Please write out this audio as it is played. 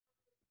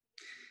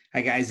Hi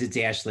guys, it's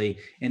Ashley.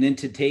 And in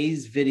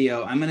today's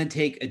video, I'm going to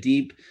take a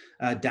deep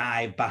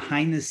dive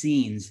behind the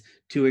scenes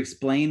to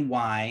explain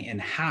why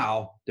and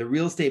how the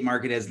real estate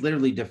market has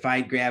literally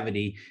defied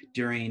gravity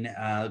during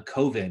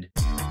COVID.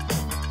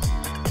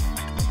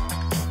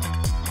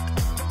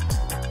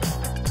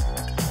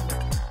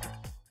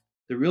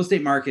 The real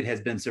estate market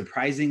has been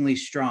surprisingly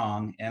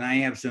strong, and I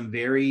have some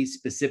very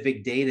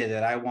specific data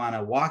that I want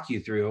to walk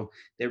you through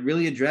that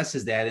really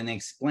addresses that and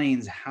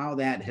explains how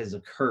that has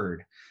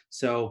occurred.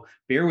 So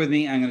bear with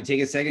me. I'm going to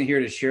take a second here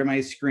to share my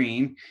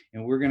screen,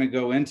 and we're going to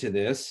go into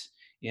this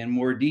in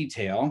more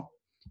detail,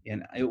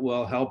 and it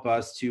will help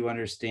us to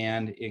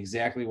understand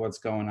exactly what's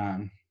going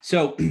on.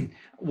 So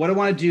what I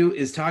want to do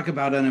is talk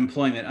about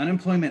unemployment.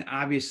 Unemployment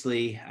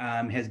obviously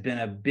has been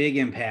a big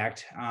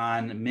impact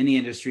on many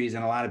industries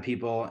and a lot of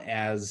people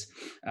as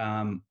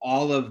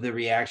all of the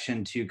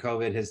reaction to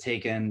COVID has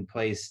taken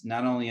place,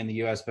 not only in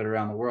the US, but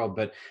around the world.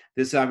 But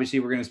this obviously,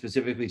 we're going to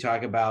specifically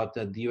talk about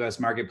the US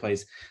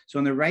marketplace. So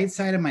on the right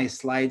side of my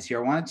slides here,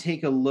 I want to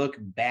take a look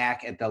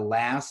back at the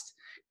last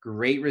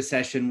Great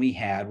Recession we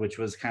had, which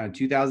was kind of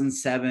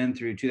 2007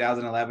 through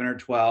 2011 or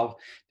 12,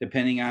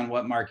 depending on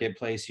what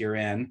marketplace you're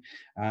in.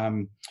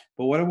 But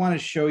what I want to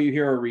show you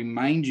here or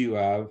remind you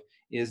of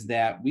is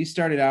that we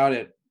started out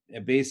at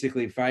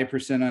basically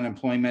 5%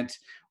 unemployment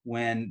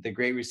when the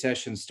Great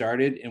Recession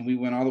started, and we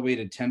went all the way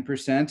to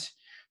 10%,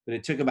 but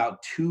it took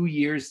about 2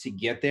 years to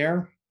get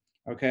there.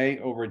 Okay,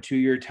 over a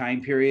 2-year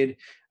time period,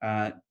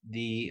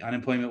 the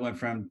unemployment went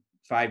from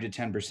 5 to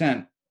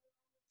 10%.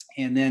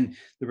 And then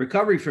the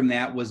recovery from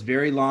that was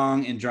very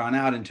long and drawn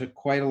out and took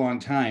quite a long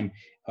time,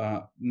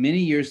 many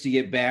years to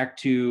get back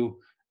to,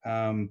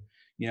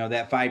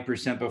 that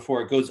 5%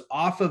 before it goes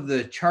off of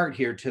the chart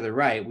here to the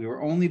right. We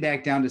were only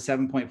back down to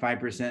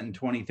 7.5% in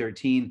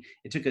 2013.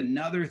 It took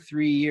another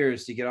 3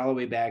 years to get all the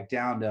way back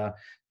down to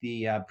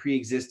the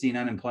pre-existing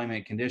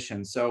unemployment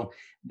conditions. So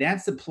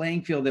that's the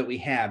playing field that we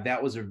have.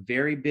 That was a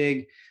very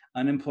big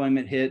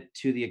unemployment hit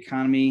to the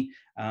economy,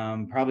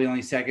 probably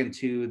only second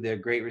to the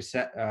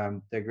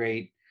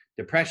Great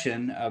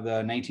Depression of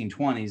the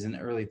 1920s and the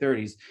early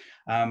 30s.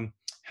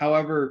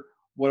 However,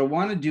 what I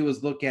want to do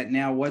is look at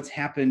now what's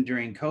happened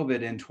during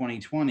COVID in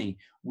 2020.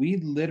 We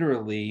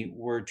literally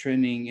were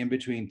trending in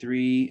between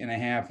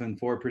 3.5% and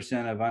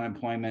 4% of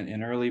unemployment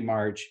in early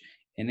March,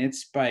 and it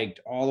spiked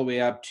all the way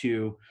up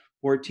to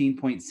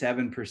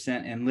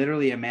 14.7% in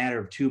literally a matter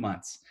of 2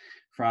 months,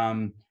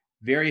 from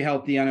very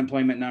healthy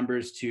unemployment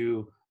numbers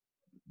to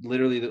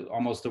literally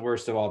almost the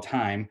worst of all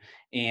time.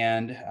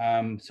 And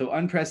so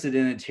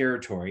unprecedented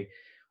territory.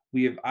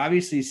 We have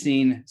obviously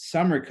seen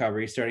some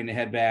recovery starting to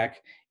head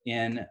back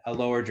in a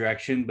lower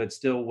direction, but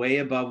still way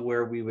above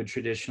where we would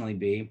traditionally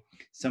be.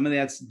 Some of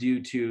that's due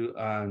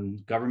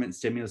to government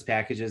stimulus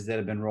packages that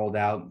have been rolled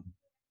out.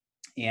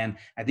 And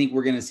I think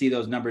we're going to see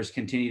those numbers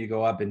continue to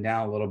go up and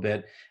down a little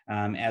bit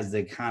as the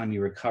economy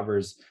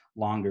recovers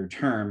longer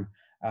term.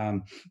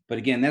 But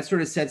again, that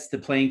sort of sets the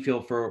playing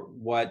field for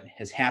what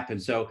has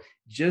happened. So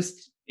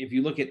just if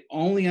you look at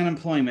only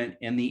unemployment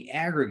in the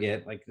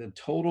aggregate, like the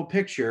total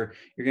picture,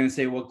 you're going to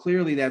say, well,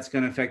 clearly that's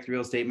going to affect the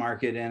real estate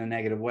market in a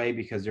negative way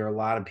because there are a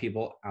lot of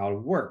people out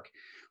of work.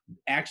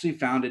 Actually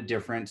found a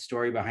different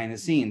story behind the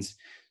scenes.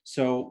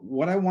 So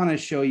what I want to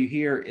show you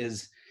here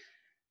is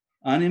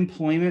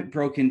unemployment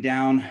broken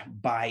down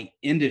by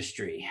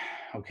industry.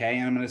 Okay.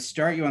 And I'm going to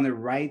start you on the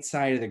right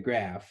side of the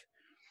graph.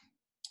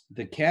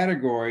 The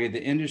category,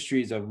 the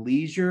industries of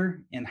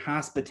leisure and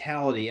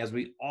hospitality, as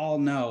we all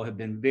know, have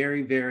been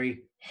very,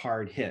 very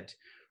hard hit.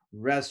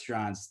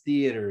 Restaurants,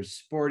 theaters,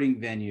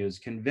 sporting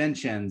venues,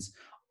 conventions,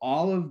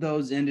 all of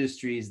those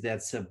industries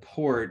that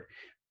support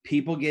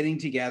people getting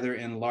together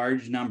in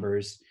large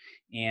numbers.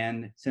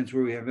 And since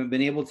we haven't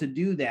been able to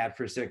do that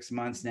for 6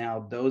 months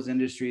now, those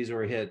industries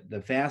were hit the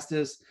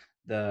fastest,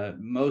 the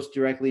most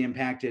directly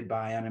impacted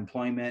by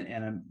unemployment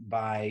and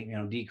by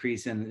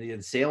decrease in the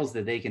sales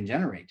that they can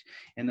generate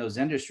in those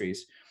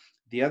industries.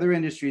 The other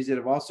industries that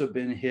have also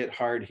been hit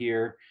hard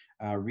here,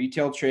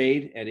 retail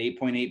trade at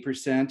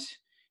 8.8%,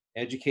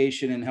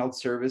 education and health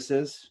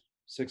services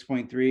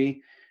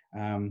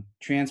 6.3%,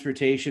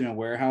 transportation and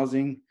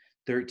warehousing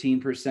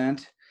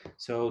 13%.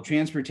 So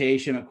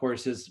transportation, of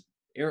course, is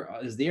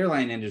the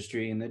airline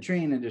industry and the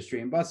train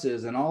industry and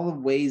buses and all the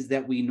ways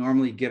that we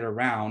normally get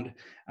around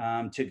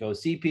to go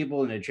see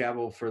people and to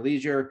travel for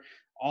leisure.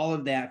 All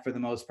of that, for the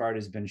most part,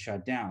 has been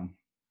shut down.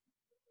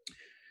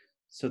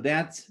 So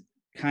that's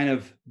kind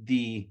of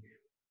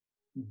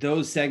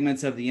those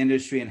segments of the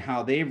industry and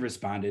how they've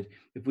responded.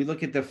 If we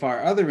look at the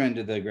far other end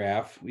of the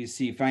graph, we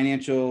see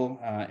financial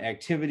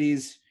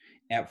activities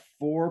at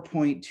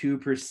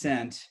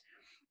 4.2%,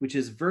 which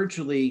is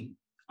virtually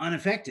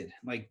unaffected.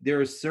 Like there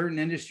are certain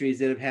industries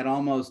that have had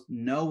almost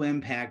no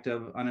impact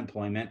of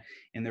unemployment.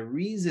 And the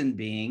reason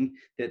being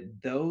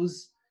that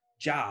those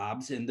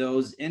jobs and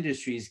those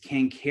industries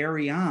can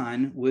carry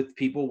on with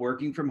people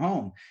working from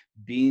home,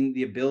 being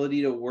the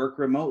ability to work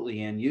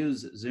remotely and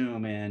use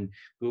Zoom and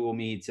Google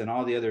Meets and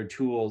all the other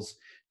tools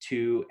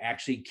to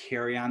actually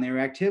carry on their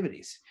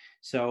activities.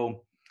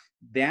 So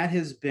that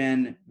has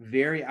been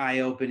very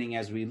eye-opening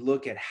as we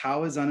look at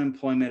how has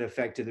unemployment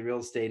affected the real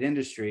estate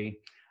industry.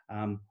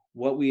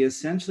 What we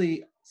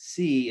essentially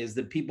see is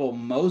the people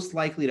most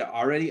likely to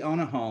already own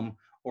a home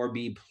or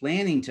be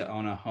planning to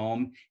own a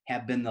home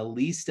have been the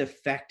least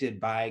affected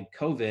by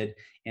COVID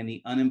and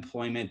the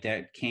unemployment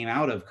that came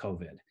out of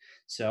COVID.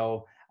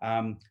 So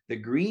the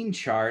green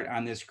chart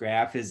on this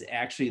graph is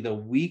actually the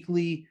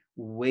weekly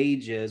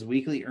wages,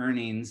 weekly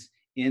earnings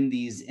in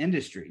these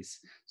industries.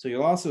 So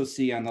you'll also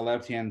see on the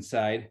left-hand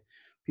side,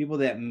 people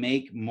that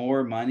make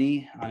more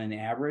money on an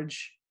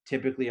average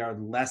typically are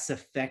less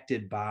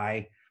affected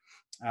by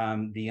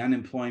the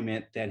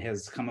unemployment that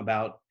has come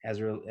about as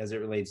it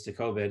relates to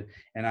COVID.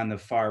 And on the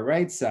far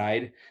right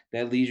side,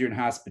 that leisure and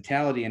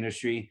hospitality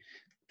industry,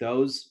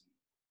 those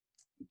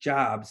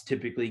jobs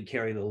typically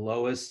carry the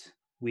lowest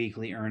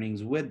weekly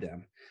earnings with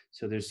them.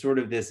 So there's sort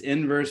of this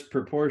inverse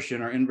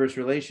proportion or inverse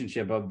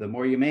relationship of the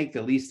more you make,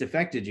 the least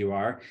affected you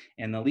are,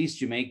 and the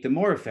least you make, the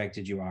more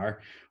affected you are,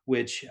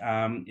 which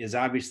is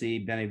obviously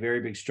been a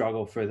very big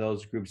struggle for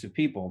those groups of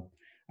people.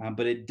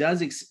 But it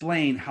does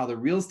explain how the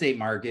real estate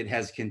market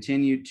has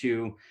continued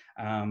to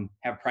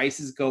have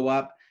prices go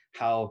up,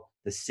 how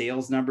the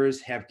sales numbers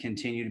have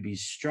continued to be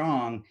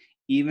strong,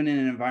 even in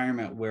an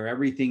environment where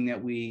everything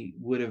that we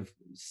would have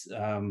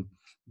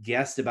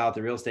guessed about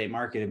the real estate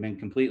market have been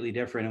completely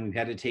different. And we've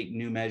had to take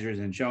new measures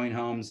in showing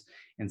homes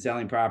and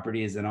selling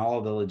properties and all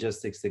of the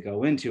logistics that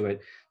go into it.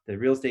 The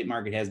real estate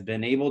market has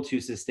been able to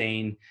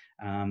sustain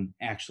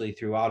actually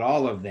throughout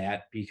all of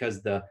that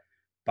because the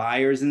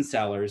buyers and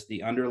sellers,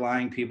 the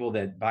underlying people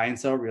that buy and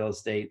sell real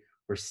estate,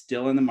 were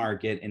still in the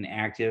market and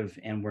active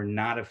and were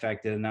not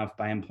affected enough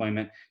by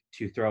employment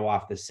to throw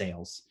off the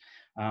sales.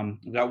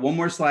 I've got one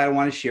more slide I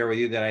want to share with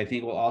you that I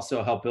think will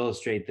also help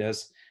illustrate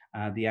this.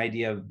 The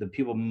idea of the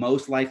people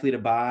most likely to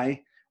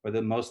buy or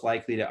the most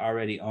likely to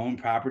already own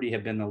property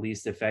have been the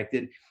least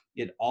affected.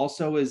 It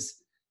also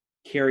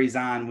carries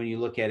on when you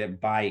look at it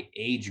by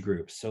age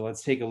groups. So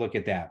let's take a look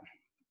at that.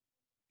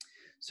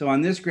 So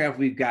on this graph,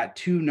 we've got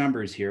two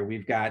numbers here.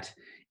 We've got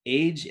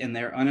age and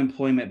their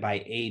unemployment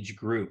by age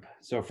group.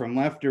 So from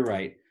left to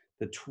right,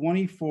 the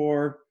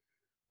 24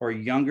 or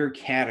younger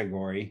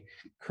category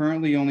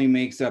currently only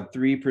makes up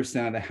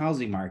 3% of the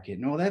housing market.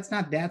 No, that's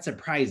not that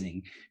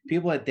surprising.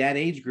 People at that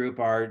age group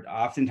are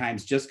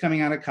oftentimes just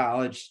coming out of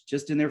college,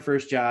 just in their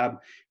first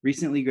job,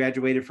 recently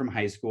graduated from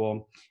high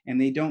school,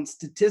 and they don't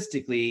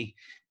statistically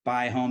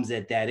buy homes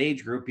at that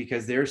age group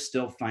because they're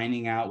still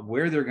finding out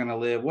where they're going to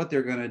live, what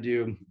they're going to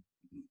do,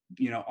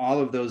 all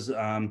of those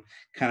kind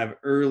of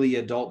early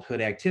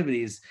adulthood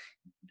activities.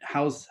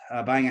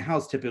 Buying a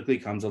house typically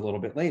comes a little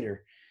bit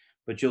later.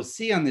 But you'll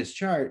see on this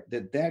chart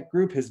that that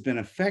group has been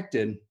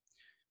affected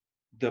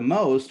the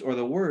most or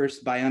the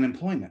worst by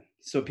unemployment.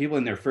 So people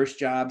in their first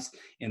jobs,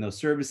 in those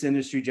service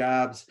industry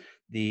jobs,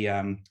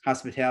 the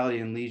hospitality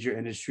and leisure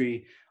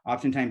industry,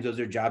 oftentimes those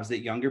are jobs that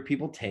younger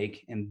people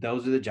take, and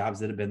those are the jobs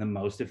that have been the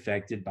most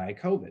affected by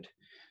COVID.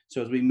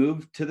 So as we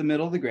move to the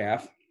middle of the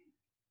graph,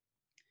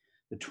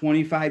 the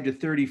 25 to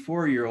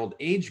 34-year-old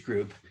age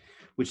group,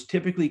 which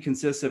typically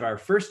consists of our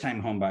first-time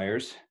home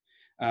buyers,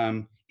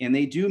 and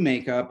they do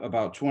make up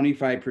about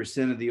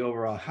 25% of the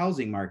overall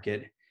housing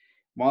market.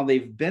 While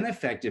they've been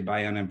affected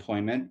by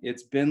unemployment,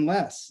 it's been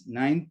less,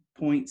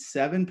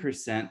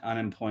 9.7%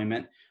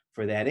 unemployment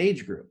for that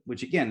age group,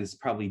 which again is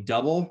probably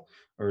double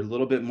or a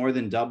little bit more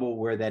than double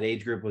where that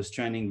age group was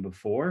trending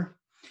before,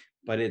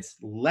 but it's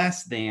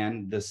less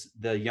than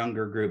the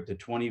younger group, the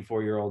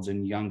 24-year-olds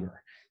and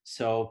younger.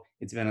 So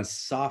it's been a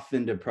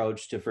softened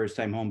approach to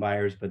first-time home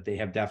buyers, but they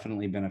have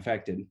definitely been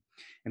affected.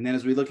 And then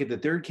as we look at the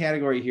third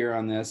category here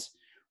on this,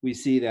 we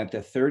see that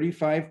the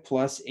 35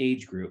 plus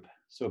age group,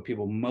 so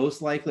people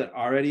most likely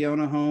already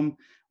own a home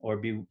or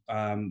be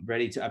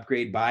ready to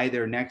upgrade, buy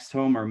their next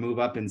home or move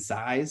up in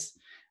size,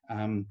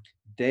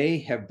 they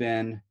have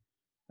been,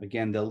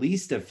 again, the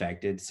least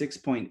affected,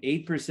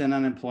 6.8%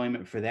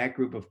 unemployment for that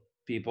group of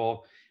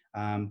people.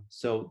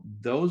 So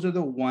those are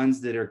the ones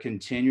that are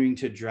continuing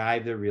to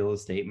drive the real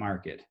estate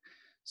market.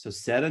 So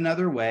said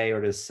another way,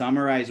 or to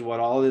summarize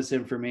what all this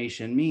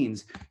information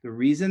means, the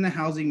reason the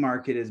housing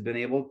market has been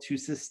able to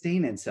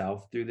sustain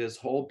itself through this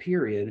whole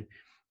period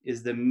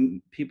is the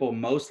people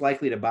most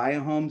likely to buy a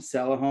home,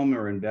 sell a home,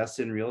 or invest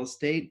in real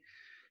estate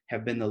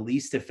have been the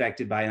least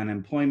affected by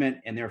unemployment,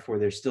 and therefore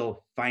they're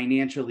still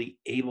financially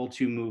able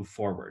to move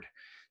forward.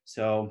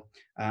 So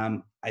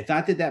I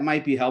thought that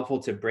might be helpful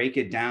to break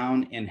it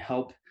down and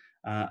help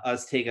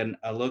us take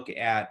a look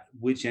at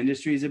which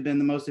industries have been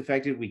the most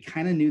affected. We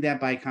kind of knew that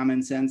by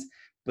common sense,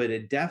 but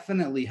it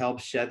definitely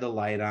helps shed the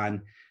light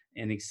on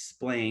and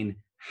explain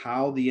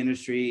how the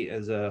industry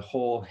as a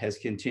whole has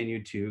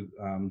continued to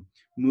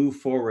move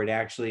forward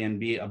actually and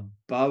be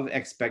above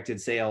expected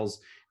sales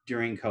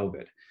during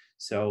COVID.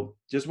 So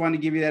just wanted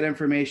to give you that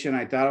information.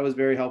 I thought it was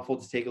very helpful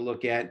to take a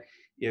look at.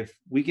 If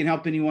we can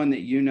help anyone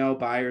that you know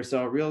buy or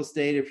sell real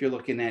estate, if you're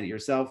looking at it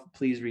yourself,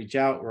 please reach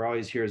out. We're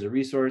always here as a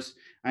resource.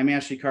 I'm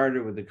Ashley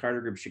Carter with the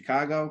Carter Group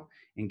Chicago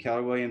and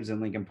Keller Williams in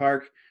Lincoln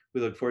Park.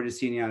 We look forward to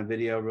seeing you on a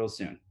video real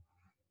soon.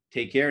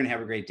 Take care and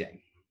have a great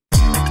day.